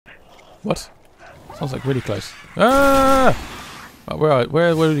What? Sounds like really close. Ah! Right,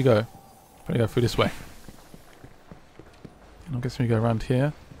 where did he go? Probably go through this way. I guess we go around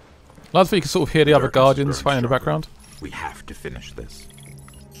here. Last week you can sort of hear the other guardians fighting in the background. We have to finish this.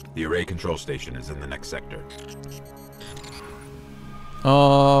 The array control station is in the next sector.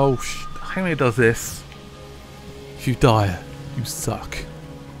 Oh, how many does this? If you die, you suck.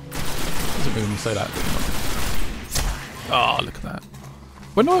 Doesn't mean when you say that. Oh, look at that.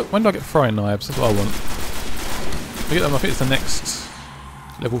 When do I get throwing knives? That's what I want. We get them. I think it's the next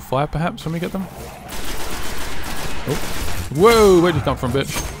level 5, perhaps, when we get them. Oh. Whoa! Where did you come from,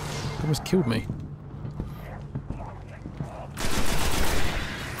 bitch? You almost killed me.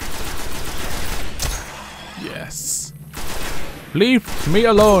 Yes. Leave me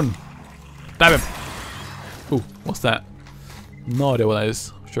alone. Damn him. Ooh, what's that? No idea what that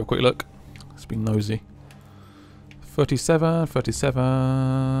is. Let's have a quick look. Let's be nosy. 37,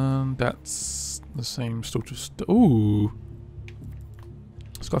 37. That's the same sort of stuff. Ooh.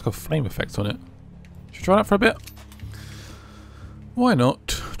 It's got like a flame effect on it. Should we try that for a bit? Why not?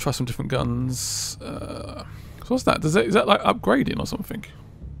 Try some different guns. So what's that? Is that like upgrading or something?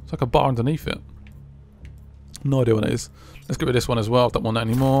 It's like a bar underneath it. No idea what it is. Let's get rid of this one as well. I don't want that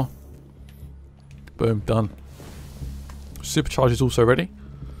anymore. Boom, done. Supercharge is also ready.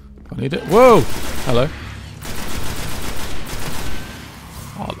 I need it. Whoa! Hello.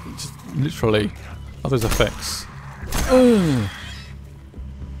 Oh, just literally. Love those effects.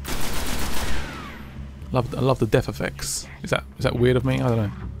 I love the death effects. Is that weird of me? I don't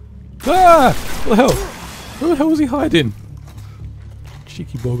know. Ah! What the hell? Where the hell was he hiding?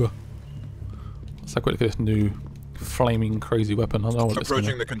 Cheeky bugger. Let's have a quick look at this new flaming crazy weapon. I don't know what it's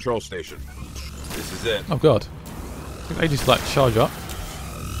approaching the control station. This is it. Oh god. I think they just like charge up.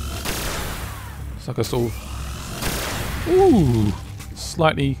 It's like a sort of... Ooh!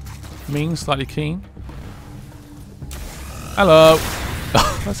 Slightly mean, slightly keen. Hello!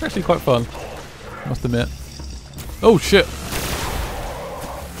 That's actually quite fun. Must admit. Oh shit!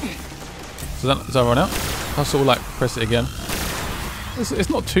 So is that run out? I'll sort of like press it again. It's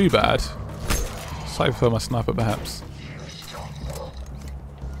not too bad. Save for my sniper perhaps.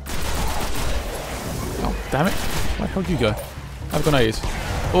 Oh damn it! Where the hell did you go? Have a grenade.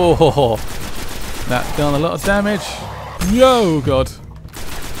 Oh ho ho! That done a lot of damage. Yo god!